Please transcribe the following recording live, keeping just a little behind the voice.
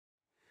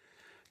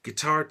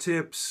Guitar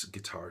tips,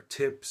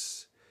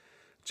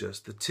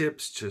 just the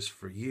tips, just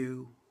for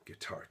you,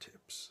 guitar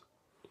tips.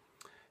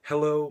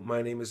 Hello,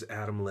 my name is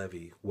Adam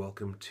Levy.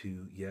 Welcome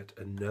to yet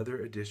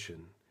another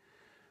edition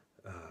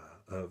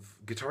of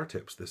Guitar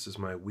Tips. This is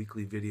my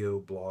weekly video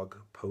blog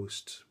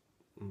post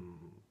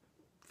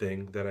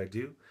thing that I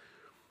do.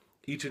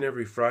 Each and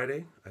every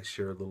Friday, I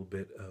share a little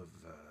bit of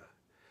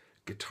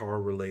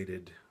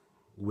guitar-related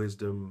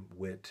wisdom,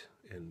 wit,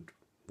 and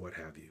what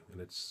have you. And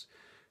it's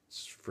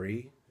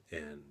free.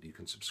 And you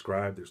can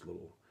subscribe. There's a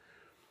little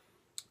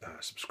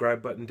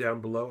subscribe button down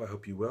below. I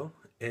hope you will.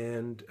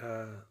 And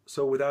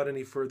so without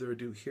any further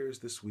ado, here's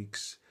this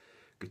week's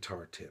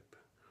guitar tip.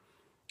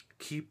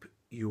 Keep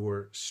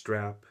your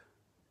strap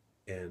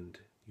and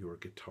your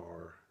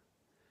guitar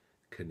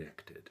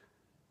connected.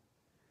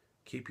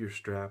 Keep your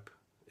strap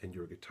and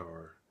your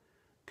guitar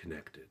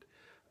connected.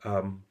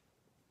 I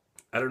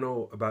don't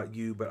know about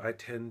you, but I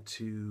tend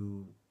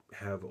to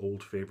have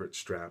old favorite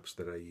straps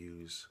that I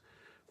use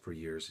for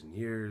years and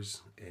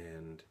years,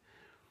 and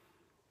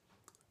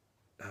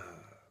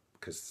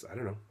because I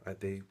don't know,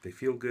 they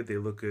feel good, they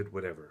look good,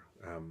 whatever.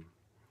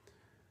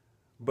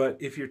 But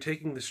if you're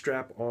taking the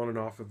strap on and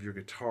off of your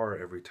guitar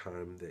every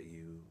time that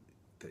you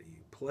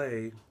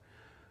play,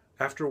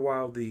 after a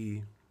while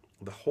the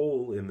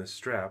hole in the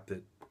strap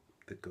that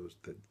the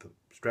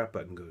strap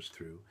button goes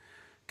through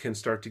can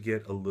start to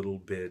get a little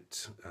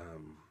bit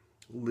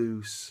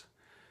loose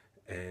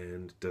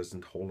and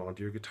doesn't hold on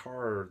to your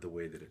guitar the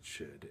way that it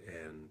should.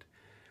 And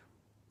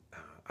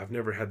I've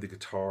never had the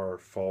guitar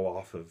fall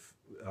off of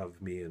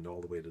me and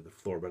all the way to the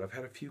floor, but I've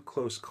had a few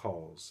close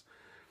calls.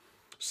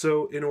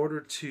 So in order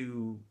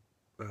to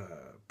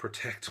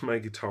protect my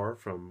guitar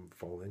from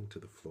falling to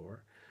the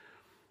floor,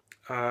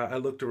 I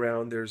looked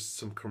around. There's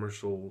some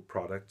commercial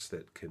products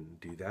that can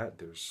do that.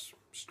 There's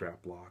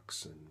strap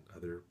locks and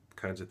other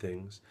kinds of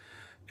things.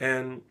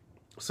 And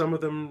some of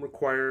them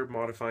require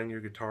modifying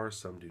your guitar,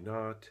 some do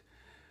not.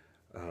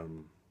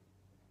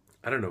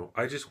 I don't know.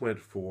 I just went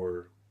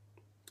for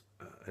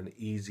an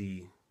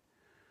easy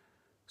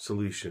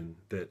solution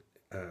that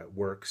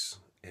works,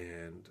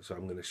 and so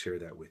I'm going to share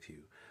that with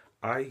you.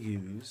 I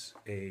use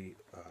a,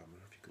 I don't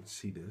know if you can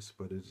see this,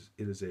 but it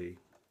is a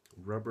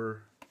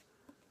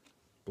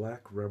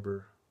black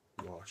rubber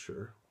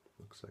washer.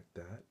 Looks like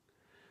that.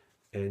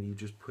 And you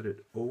just put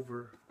it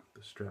over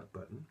the strap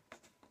button.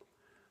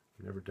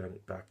 I've never done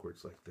it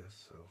backwards like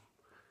this, so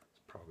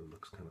it probably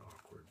looks kind of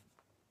awkward.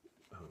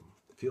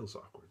 It feels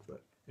awkward,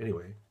 but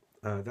anyway,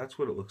 that's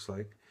what it looks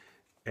like.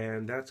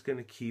 And that's going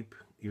to keep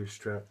your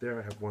strap there.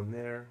 I have one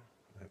there.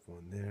 I have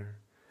one there.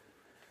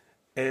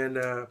 And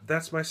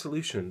that's my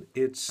solution.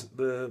 It's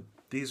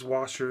these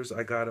washers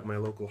I got at my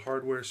local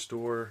hardware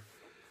store.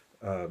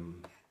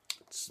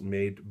 It's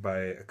made by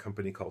a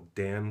company called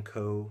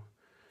DiFranco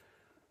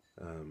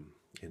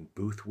in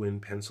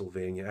Boothwyn,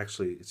 Pennsylvania.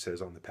 Actually, it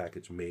says on the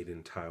package made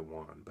in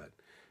Taiwan, but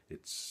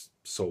it's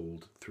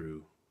sold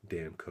through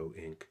DiFranco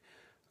Inc.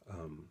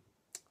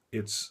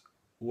 It's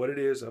what it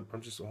is. I'll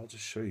just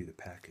show you the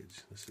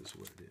package. This is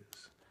what it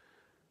is.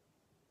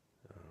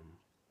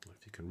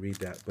 If you can read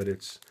that, but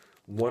it's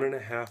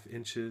 1.5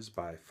 inches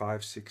by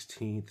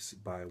 5/16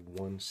 by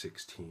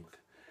 1/16.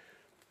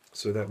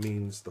 So that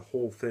means the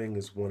whole thing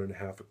is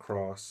 1.5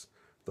 across.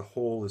 The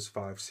hole is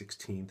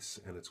 5/16,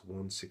 and it's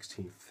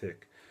 1/16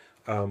 thick.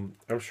 I'm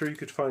sure you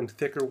could find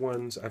thicker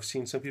ones. I've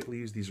seen some people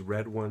use these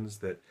red ones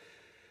that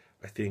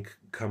I think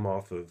come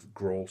off of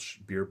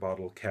Grolsch beer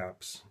bottle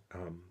caps.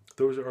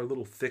 Those are a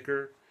little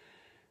thicker,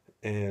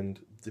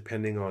 and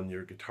depending on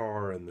your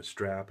guitar and the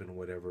strap and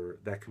whatever,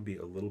 that can be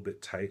a little bit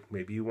tight.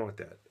 Maybe you want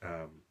that.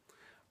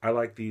 I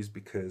like these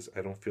because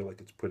I don't feel like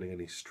it's putting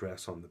any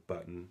stress on the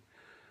button,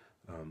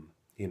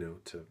 you know,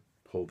 to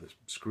pull the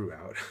screw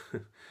out.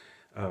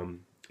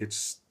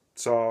 It's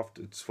soft,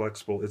 it's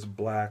flexible, it's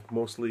black.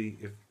 Mostly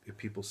if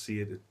people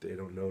see it, they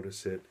don't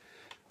notice it.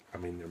 I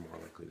mean, they're more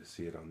likely to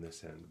see it on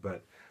this end,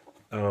 but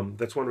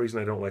that's one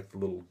reason I don't like the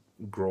little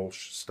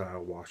Grolsch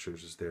style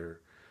washers. Is they're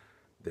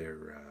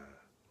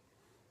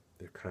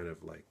kind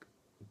of like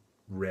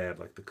red,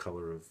 like the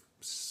color of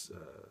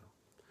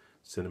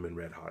Cinnamon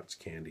Red Hot's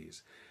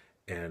candies,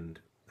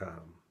 and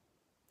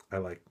I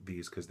like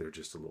these because they're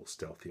just a little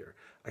stealthier.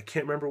 I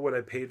can't remember what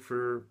I paid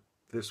for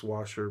this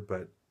washer,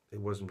 but it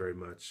wasn't very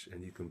much,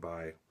 and you can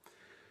buy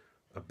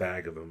a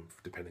bag of them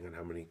depending on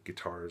how many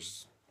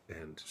guitars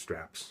and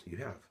straps you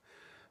have.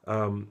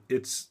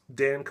 It's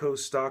DiFranco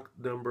stock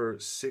number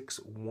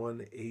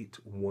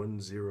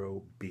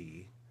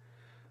 61810B.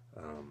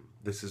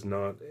 This is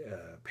not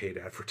a paid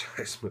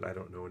advertisement. I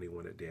don't know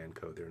anyone at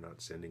DiFranco. They're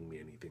not sending me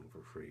anything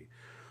for free.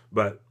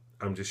 But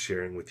I'm just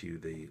sharing with you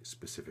the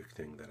specific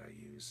thing that I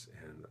use,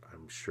 and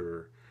I'm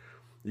sure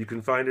you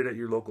can find it at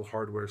your local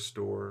hardware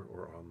store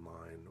or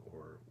online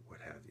or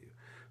what have you.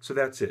 So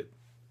that's it.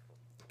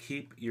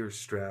 Keep your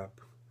strap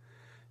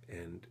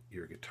and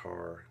your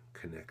guitar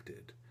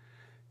connected,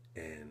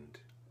 and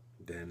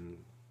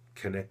then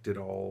connect it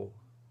all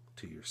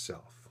to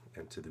yourself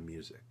and to the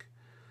music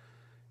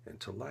and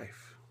to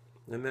life.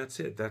 And that's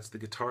it. That's the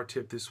guitar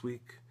tip this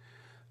week.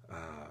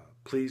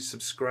 Please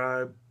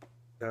subscribe,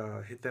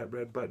 hit that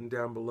red button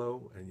down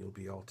below, and you'll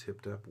be all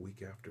tipped up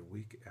week after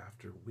week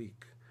after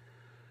week.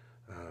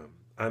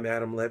 I'm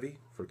Adam Levy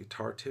for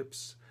Guitar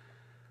Tips.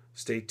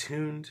 Stay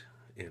tuned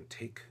and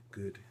take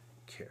good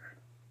care.